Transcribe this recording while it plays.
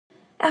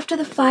After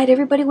the fight,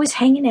 everybody was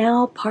hanging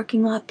out,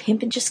 parking lot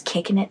pimping, just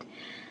kicking it.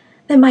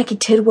 Then Mikey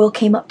Tidwell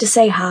came up to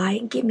say hi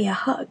and give me a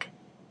hug.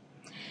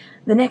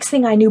 The next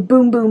thing I knew,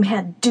 Boom Boom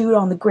had dude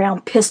on the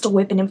ground pistol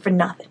whipping him for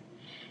nothing.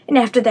 And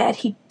after that,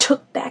 he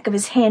took back of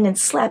his hand and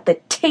slapped the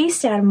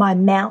taste out of my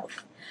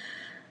mouth.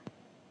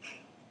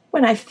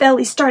 When I fell,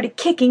 he started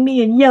kicking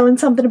me and yelling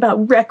something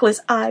about reckless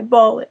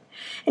eyeballing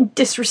and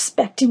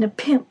disrespecting a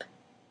pimp.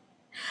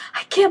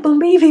 I can't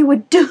believe he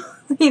would do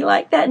me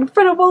like that in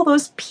front of all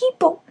those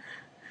people.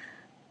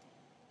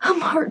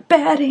 I'm hurt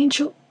bad,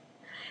 Angel.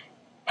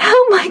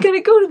 How am I going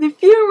to go to the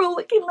funeral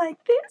looking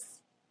like this?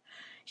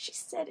 She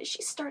said as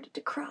she started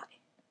to cry.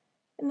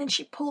 And then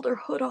she pulled her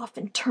hood off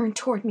and turned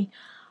toward me.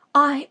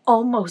 I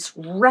almost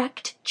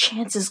wrecked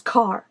Chance's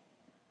car.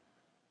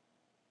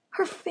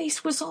 Her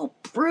face was all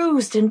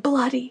bruised and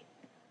bloody.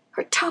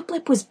 Her top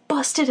lip was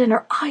busted and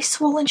her eye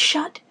swollen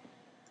shut.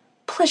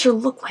 Pleasure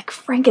looked like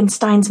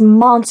Frankenstein's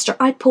monster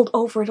I'd pulled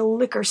over at a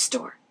liquor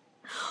store.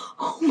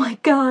 Oh my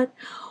God,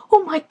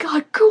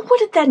 girl, what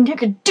did that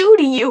nigger do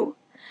to you?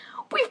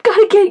 We've got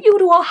to get you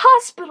to a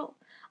hospital.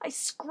 I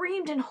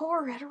screamed in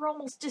horror at her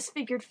almost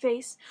disfigured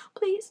face.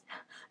 Please,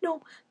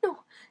 no,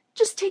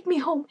 just take me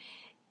home.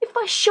 If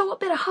I show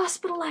up at a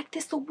hospital like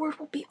this, the word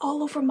will be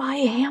all over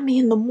Miami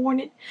in the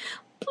morning.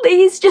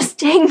 Please, just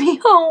take me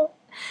home.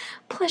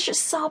 Pleasure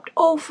sobbed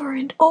over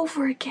and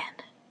over again.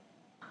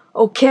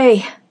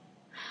 Okay,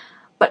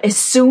 but as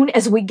soon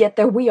as we get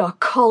there, we are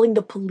calling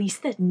the police.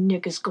 That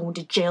nigger's going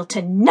to jail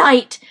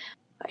tonight,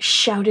 I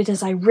shouted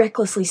as I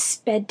recklessly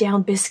sped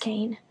down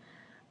Biscayne,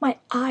 my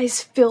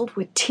eyes filled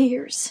with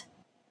tears.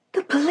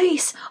 The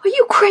police? Are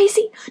you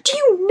crazy? Do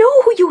you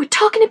know who you were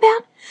talking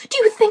about? Do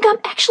you think I'm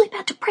actually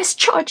about to press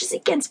charges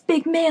against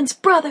Big Man's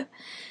brother?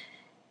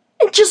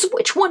 And just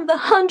which one of the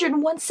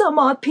 101 some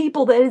odd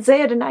people that is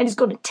there tonight is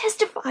going to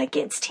testify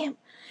against him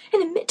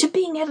and admit to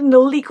being at an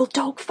illegal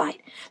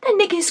dogfight? That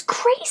nigga is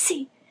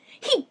crazy.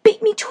 He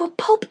beat me to a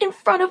pulp in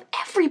front of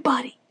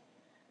everybody.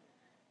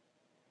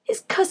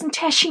 His cousin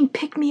Tasheen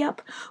picked me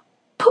up,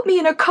 put me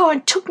in her car,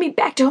 and took me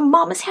back to her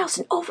mama's house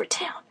in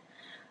Overtown.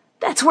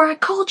 That's where I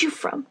called you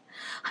from.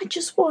 I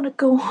just want to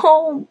go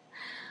home,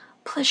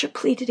 Pleasure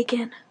pleaded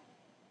again.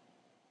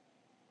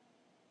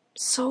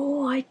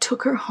 So I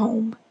took her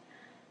home.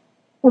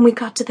 When we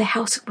got to the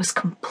house, it was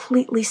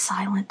completely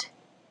silent.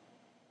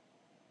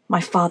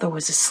 My father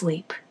was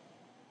asleep.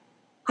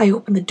 I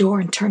opened the door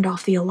and turned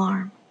off the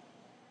alarm.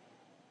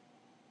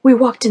 We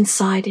walked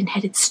inside and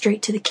headed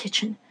straight to the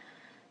kitchen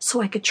so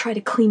I could try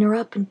to clean her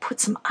up and put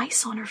some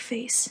ice on her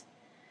face.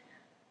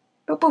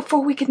 But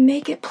before we could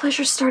make it,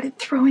 Pleasure started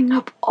throwing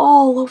up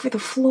all over the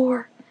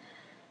floor.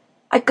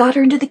 I got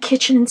her into the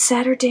kitchen and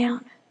sat her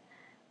down.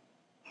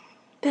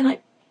 Then I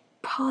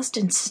paused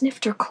and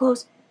sniffed her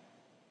clothes.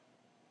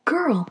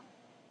 Girl,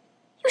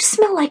 you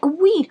smell like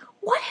weed.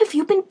 What have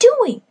you been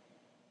doing?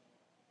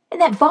 And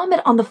that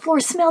vomit on the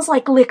floor smells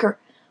like liquor.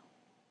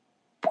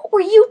 What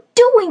were you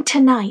doing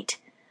tonight?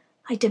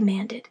 I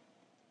demanded.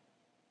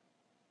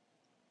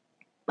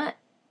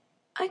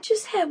 I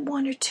just had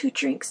 1 or 2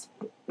 drinks,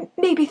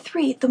 maybe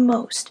 3 at the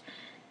most.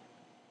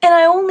 And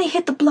I only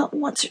hit the blunt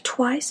once or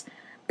twice.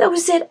 That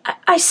was it.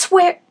 I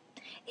swear,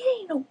 it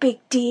ain't no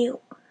big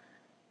deal.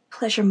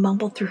 Pleasure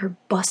mumbled through her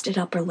busted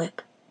upper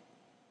lip.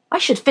 I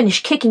should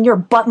finish kicking your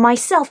butt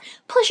myself.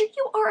 Pleasure,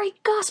 you are a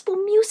gospel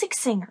music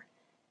singer.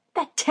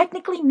 That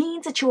technically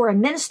means that you are a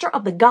minister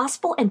of the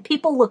gospel and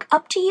people look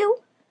up to you?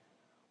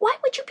 Why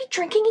would you be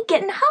drinking and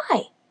getting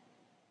high?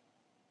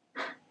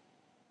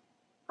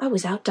 I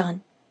was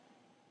outdone.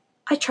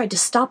 I tried to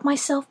stop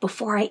myself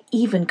before I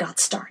even got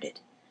started.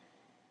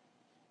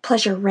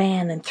 Pleasure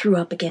ran and threw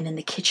up again in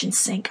the kitchen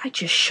sink. I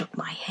just shook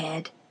my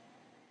head.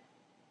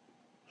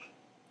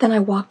 Then I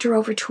walked her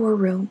over to her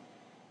room,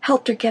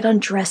 helped her get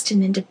undressed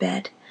and into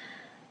bed.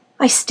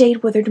 I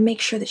stayed with her to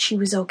make sure that she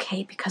was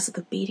okay because of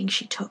the beating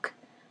she took.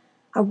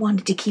 I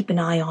wanted to keep an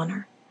eye on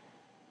her.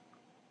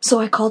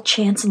 So I called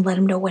Chance and let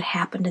him know what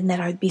happened and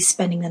that I'd be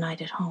spending the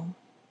night at home.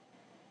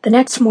 The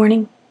next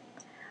morning,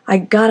 I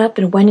got up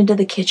and went into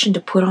the kitchen to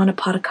put on a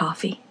pot of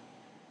coffee.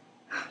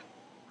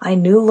 I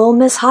knew Lil'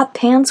 Miss Hot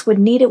Pants would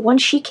need it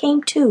once she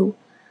came to.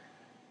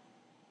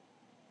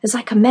 As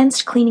I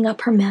commenced cleaning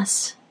up her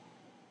mess,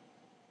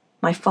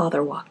 my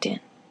father walked in.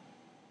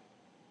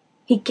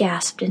 He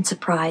gasped in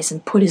surprise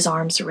and put his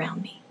arms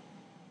around me.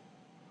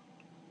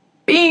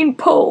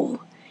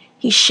 "Beanpole!"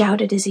 he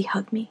shouted as he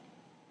hugged me.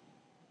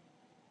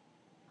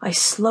 I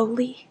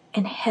slowly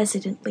and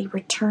hesitantly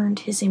returned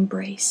his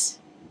embrace.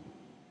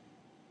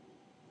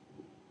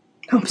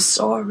 "I'm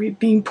sorry,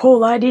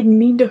 Beanpole. I didn't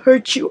mean to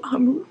hurt you.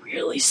 I'm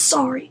really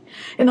sorry.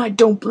 And I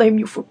don't blame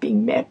you for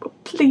being mad,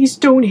 but please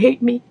don't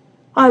hate me.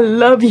 I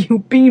love you,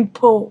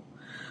 Beanpole,"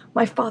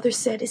 my father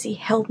said as he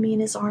held me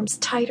in his arms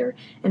tighter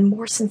and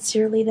more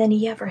sincerely than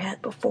he ever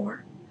had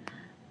before.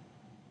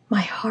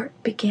 My heart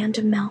began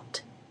to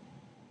melt.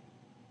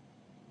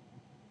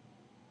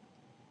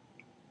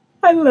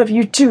 "I love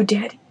you too,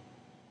 Daddy.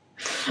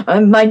 I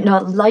might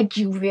not like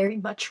you very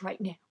much right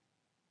now,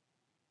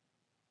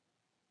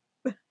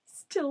 but I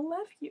still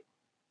love you,"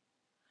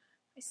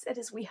 I said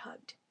as we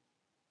hugged.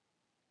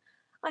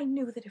 I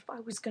knew that if I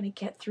was going to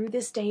get through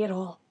this day at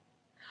all,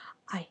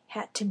 I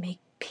had to make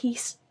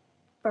peace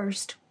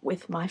first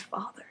with my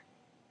father.